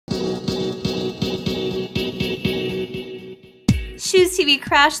Shoes TV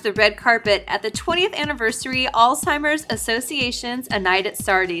crashed the red carpet at the 20th anniversary Alzheimer's Association's A Night at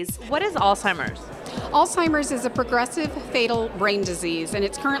Sardi's. What is Alzheimer's? Alzheimer's is a progressive fatal brain disease, and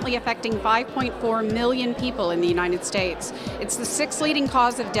it's currently affecting 5.4 million people in the United States. It's the 6th leading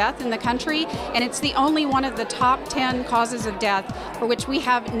cause of death in the country, and it's the only one of the top 10 causes of death for which we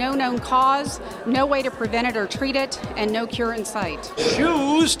have no known cause, no way to prevent it or treat it, and no cure in sight.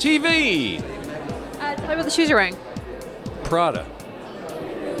 Shoes TV. Tell me about the shoes you're wearing. Prada,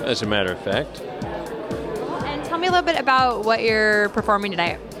 as a matter of fact. And tell me a little bit about what you're performing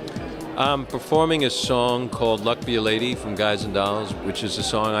tonight. I'm performing a song called Luck Be a Lady from Guys and Dolls, which is a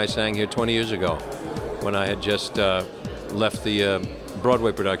song I sang here 20 years ago when I had just left the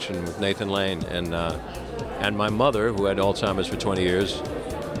Broadway production with Nathan Lane. And my mother, who had Alzheimer's for 20 years,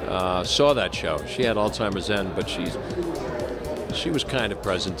 saw that show. She had Alzheimer's then, but she was kind of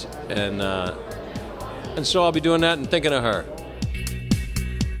present. And so I'll be doing that and thinking of her.